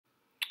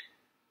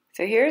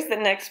So here's the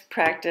next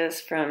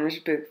practice from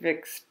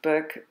Zbukvic's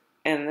book,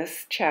 and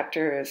this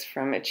chapter is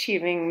from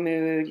Achieving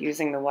Mood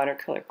Using the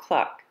Watercolor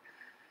Clock.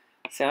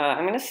 So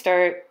I'm going to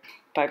start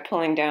by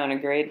pulling down a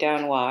grayed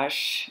down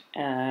wash,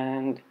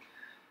 and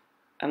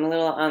I'm a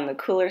little on the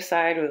cooler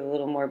side with a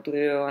little more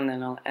blue, and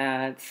then I'll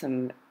add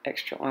some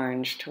extra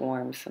orange to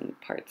warm some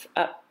parts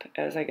up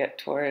as I get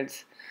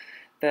towards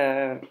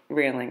the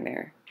railing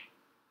there,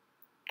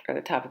 or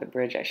the top of the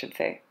bridge, I should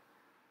say.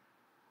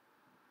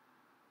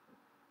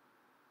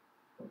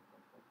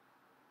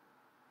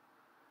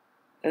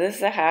 This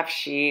is a half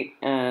sheet,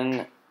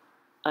 and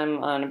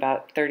I'm on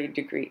about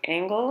 30-degree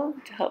angle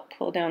to help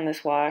pull down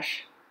this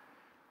wash.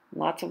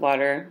 Lots of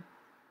water.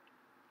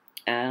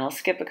 And I'll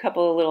skip a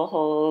couple of little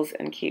holes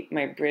and keep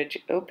my bridge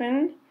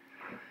open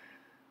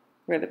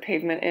where the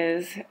pavement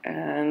is.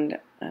 And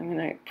I'm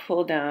going to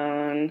pull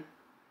down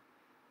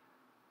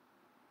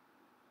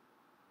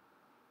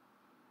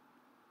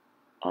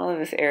all of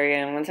this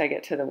area. And once I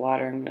get to the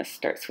water, I'm going to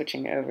start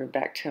switching over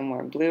back to a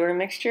more bluer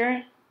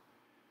mixture.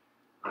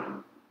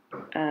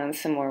 And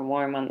some more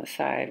warm on the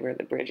side where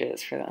the bridge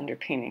is for the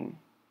underpainting.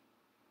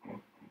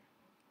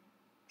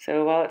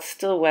 So while it's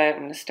still wet,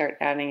 I'm going to start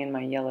adding in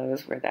my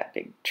yellows where that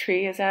big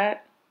tree is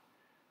at,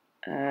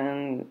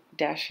 and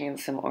dashing in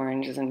some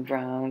oranges and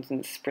browns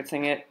and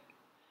spritzing it.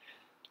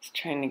 Just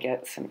trying to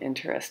get some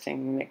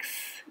interesting mix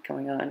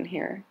going on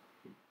here.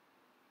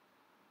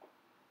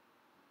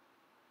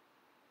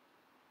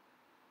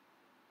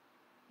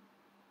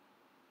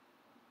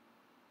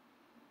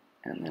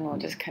 And then I'll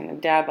just kind of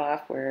dab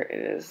off where it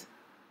is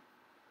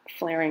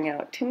flaring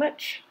out too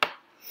much.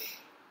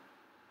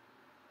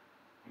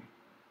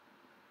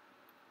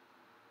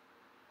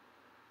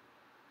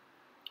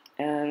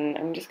 And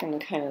I'm just going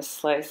to kind of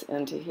slice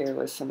into here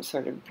with some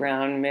sort of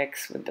brown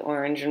mix with the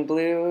orange and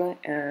blue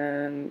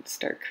and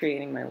start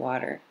creating my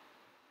water.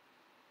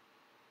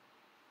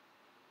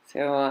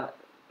 So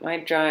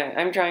I'm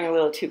drawing a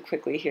little too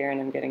quickly here, and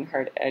I'm getting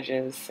hard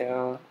edges,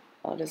 so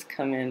I'll just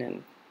come in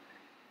and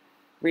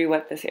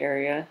re-wet this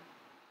area.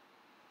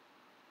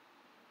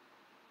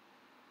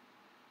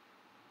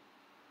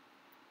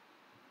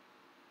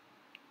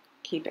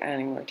 Keep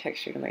adding more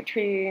texture to my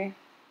tree.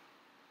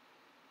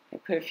 I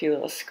put a few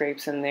little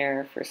scrapes in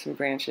there for some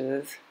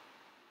branches.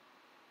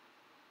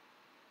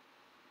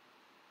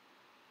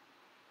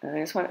 And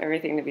I just want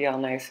everything to be all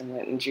nice and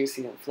wet and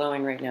juicy and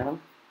flowing right now.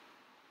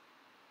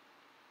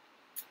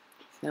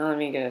 So now let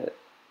me get a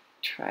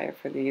try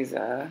for these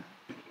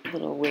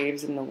little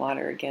waves in the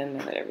water again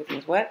now that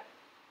everything's wet.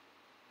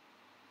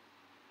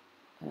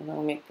 And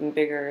I'll make them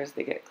bigger as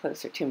they get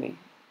closer to me.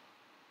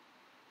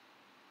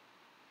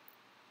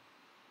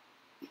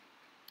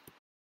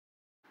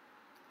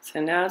 So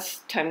now it's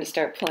time to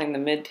start pulling the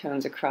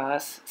midtones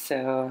across.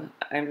 So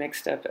I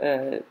mixed up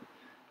a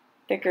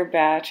thicker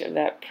batch of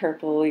that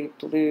purpley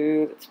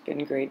blue that's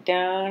been grayed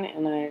down,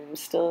 and I'm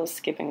still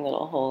skipping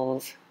little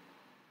holes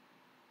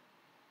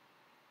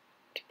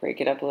to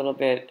break it up a little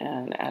bit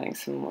and adding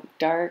some more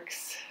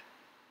darks,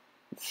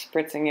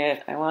 spritzing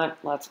it. I want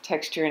lots of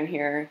texture in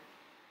here.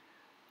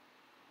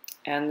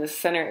 And the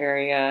center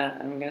area,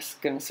 I'm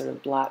just going to sort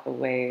of blot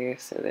away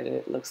so that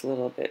it looks a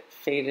little bit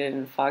faded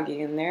and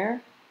foggy in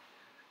there.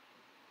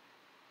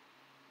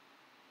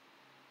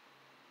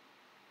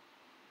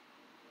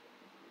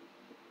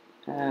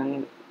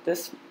 And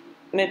this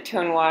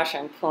mid-tone wash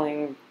I'm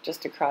pulling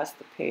just across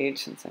the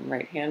page since I'm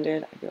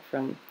right-handed. I go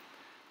from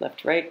left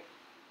to right.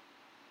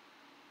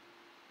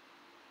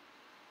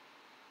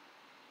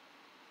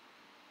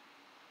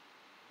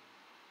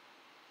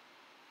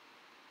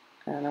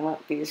 And I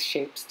want these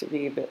shapes to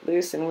be a bit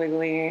loose and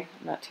wiggly,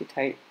 not too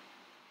tight.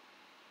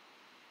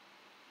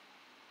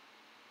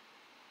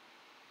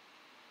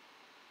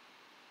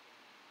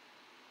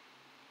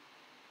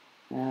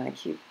 And I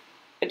keep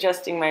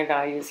adjusting my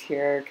values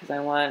here because I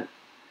want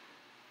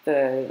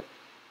the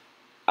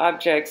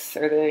objects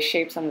or the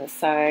shapes on the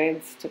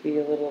sides to be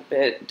a little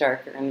bit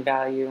darker in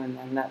value, and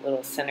then that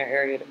little center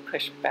area to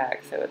push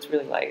back so it's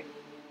really light.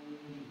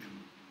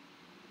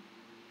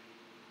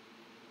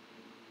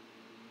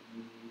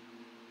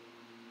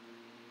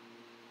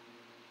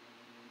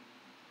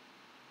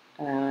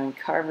 And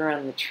carve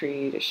around the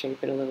tree to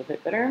shape it a little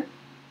bit better.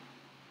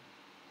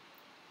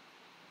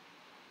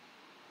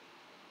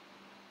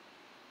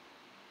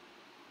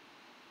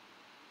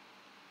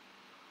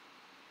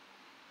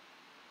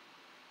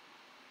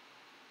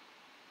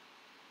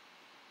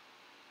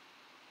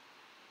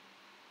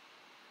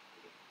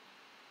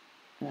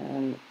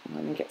 And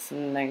let me get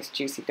some nice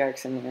juicy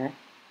darks in there.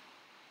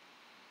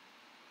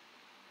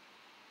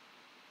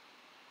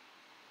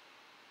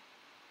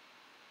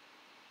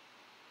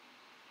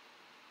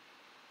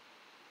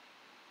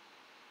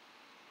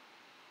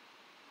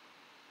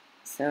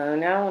 So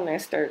now when I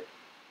start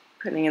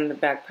putting in the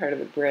back part of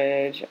the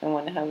bridge, I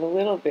want to have a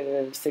little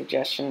bit of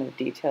suggestion of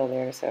detail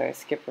there, so I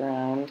skip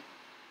around.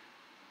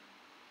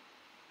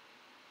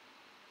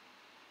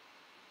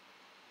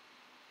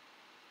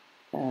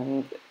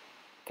 And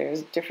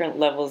there's different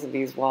levels of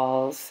these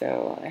walls,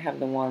 so I have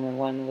the warmer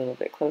one a little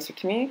bit closer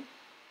to me.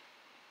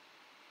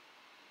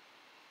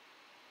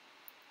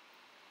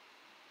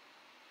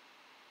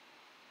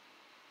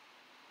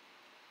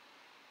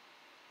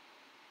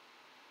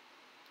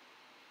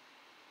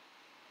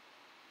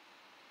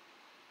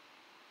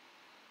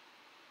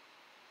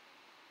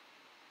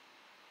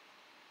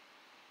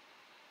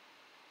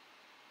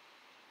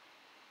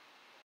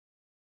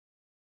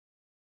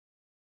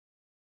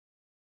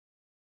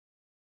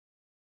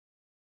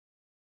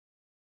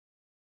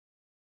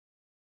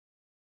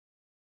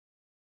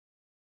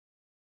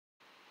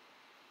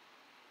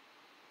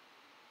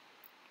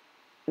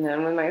 And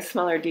then with my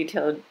smaller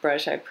detailed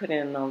brush, I put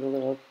in all the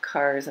little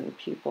cars and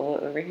people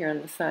over here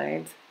on the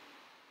sides.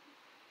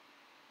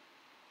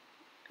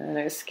 And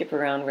I skip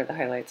around where the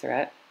highlights are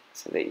at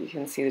so that you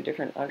can see the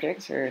different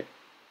objects or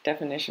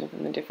definition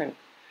from the different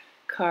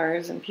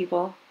cars and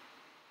people.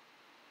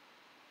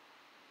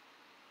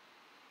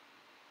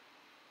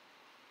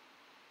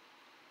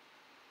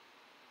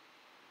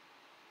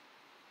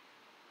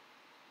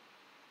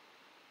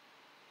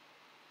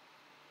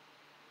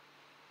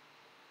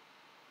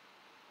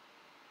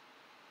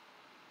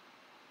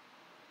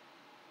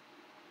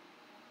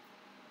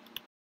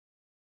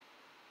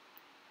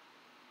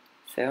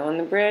 So on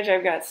the bridge,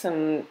 I've got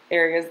some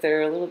areas that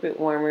are a little bit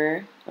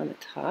warmer on the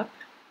top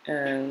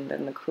and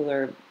then the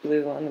cooler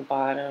blue on the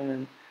bottom.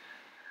 And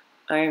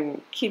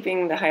I'm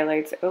keeping the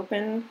highlights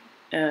open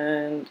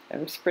and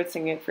I'm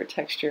spritzing it for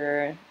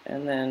texture,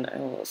 and then I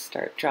will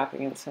start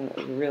dropping in some of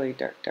the really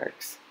dark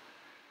darks.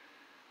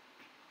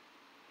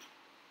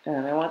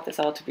 And I want this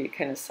all to be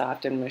kind of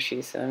soft and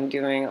mushy, so I'm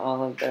doing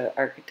all of the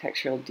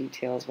architectural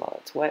details while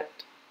it's wet.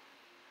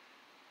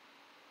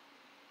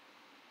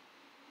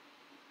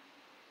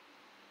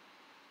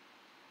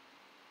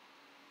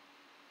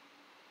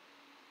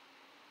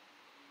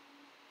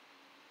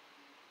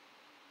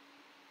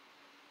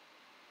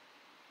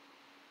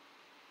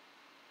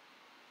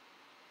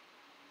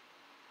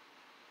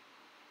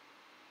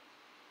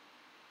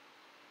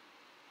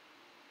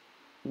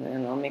 And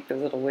then I'll make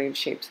those little wave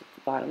shapes at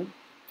the bottom.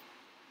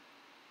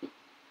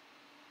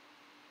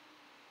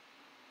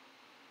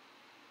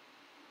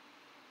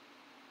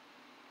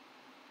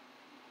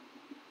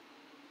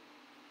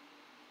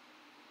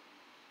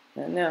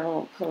 And now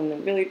I'll pull in the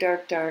really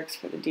dark darks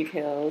for the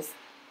details.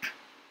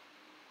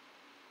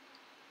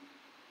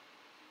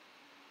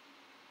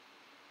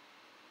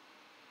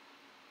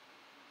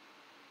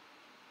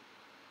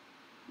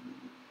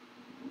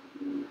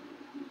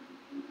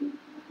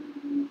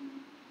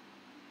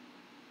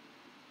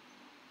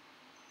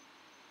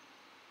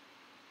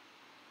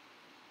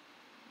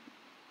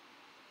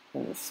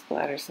 And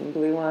splatter some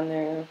blue on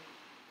there.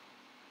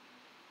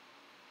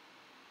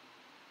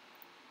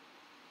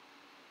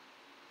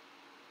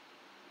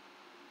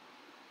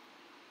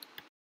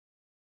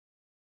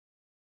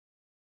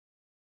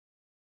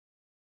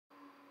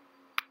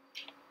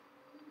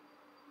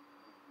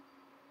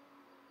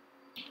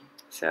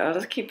 So I'll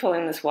just keep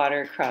pulling this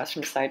water across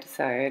from side to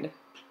side,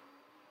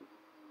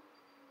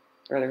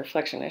 or the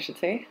reflection I should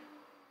say.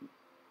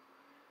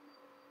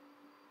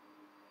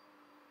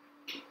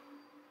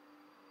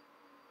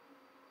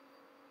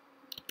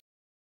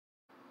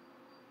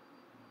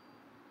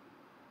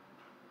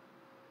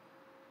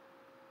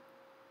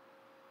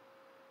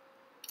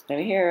 And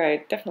here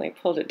I definitely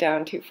pulled it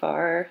down too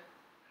far,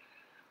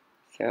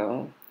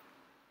 so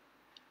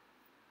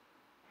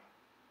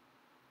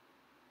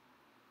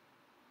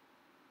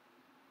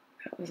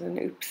that was an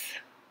oops.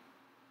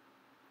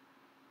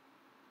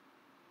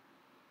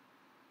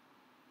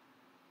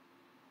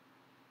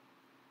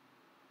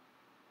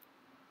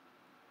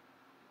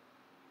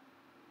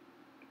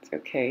 It's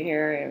okay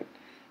here. I'm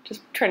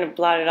just trying to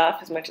blot it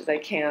off as much as I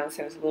can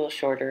so it's a little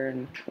shorter,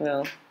 and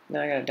well,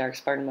 now I got a dark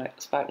spot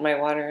in my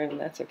water, and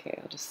that's okay.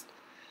 I'll just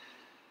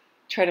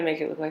try to make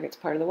it look like it's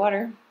part of the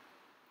water.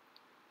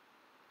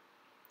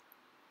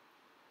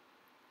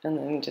 And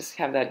then just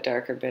have that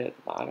darker bit at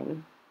the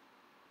bottom.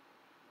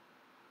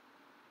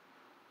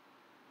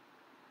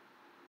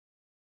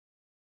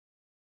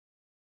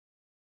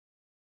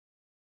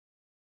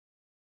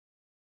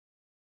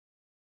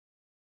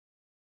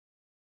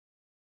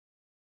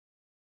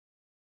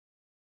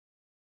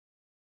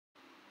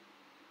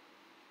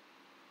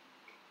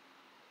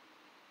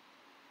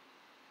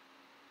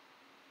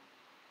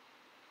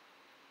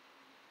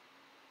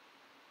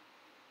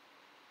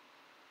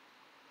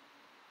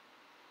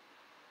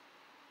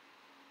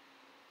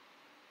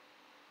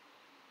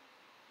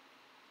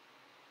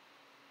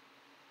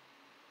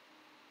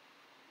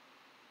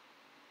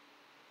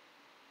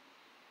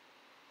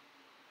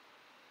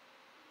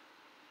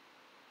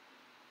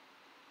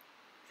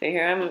 So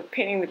here I'm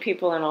painting the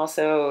people and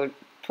also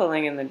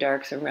pulling in the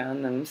darks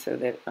around them so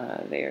that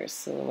they are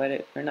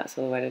silhouetted, or not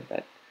silhouetted,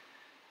 but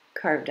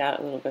carved out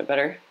a little bit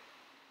better.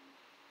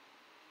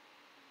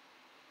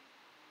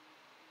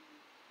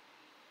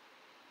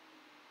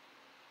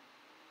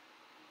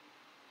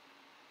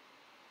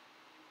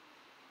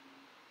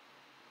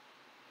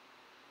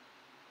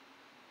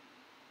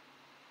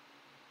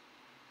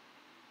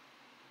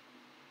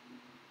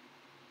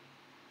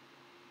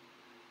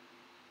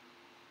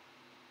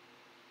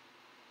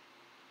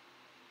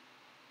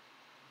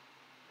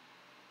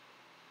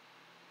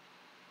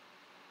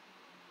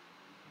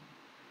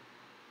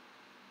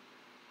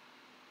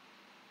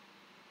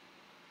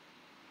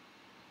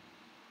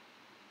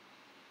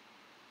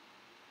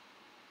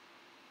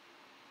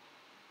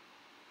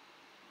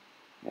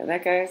 Now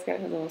that guy's got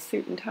his little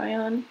suit and tie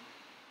on.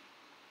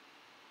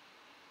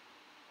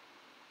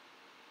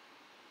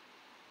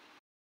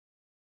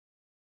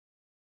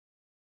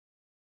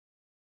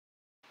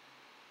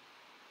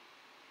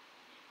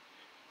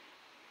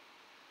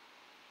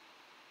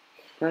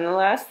 Then the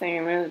last thing,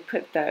 I'm going to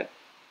put that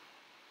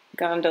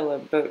gondola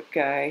boat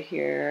guy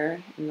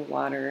here in the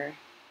water,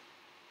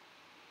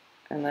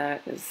 and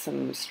that is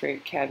some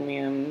straight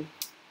cadmium.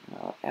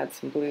 I'll add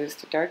some blues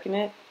to darken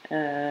it,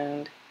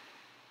 and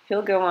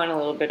he'll go on a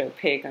little bit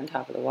opaque on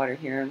top of the water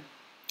here.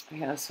 I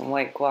have some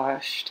white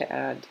gouache to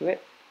add to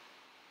it.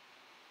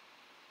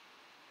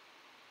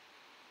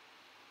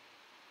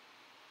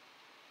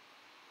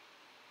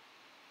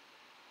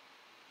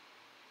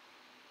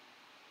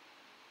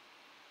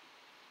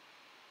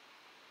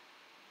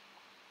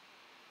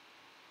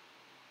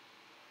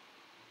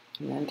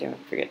 And then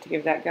don't forget to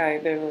give that guy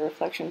a bit of a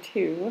reflection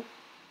too.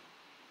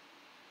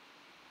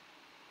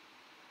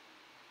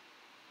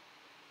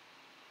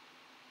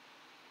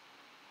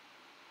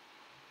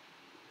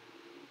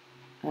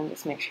 And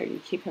just make sure you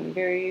keep him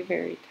very,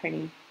 very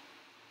tiny.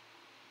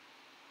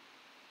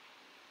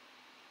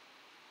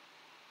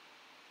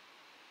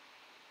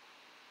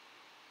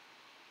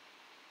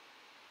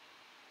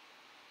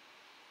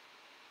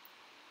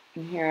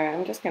 And here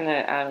I'm just going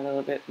to add a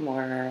little bit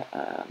more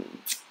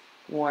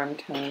warm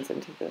tones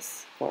into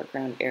this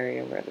foreground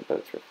area where the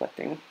boat's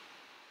reflecting.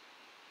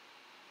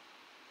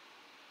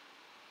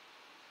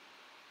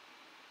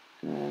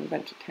 And a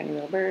bunch of tiny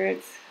little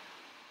birds.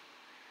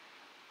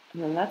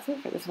 And then that's it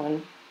for this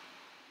one.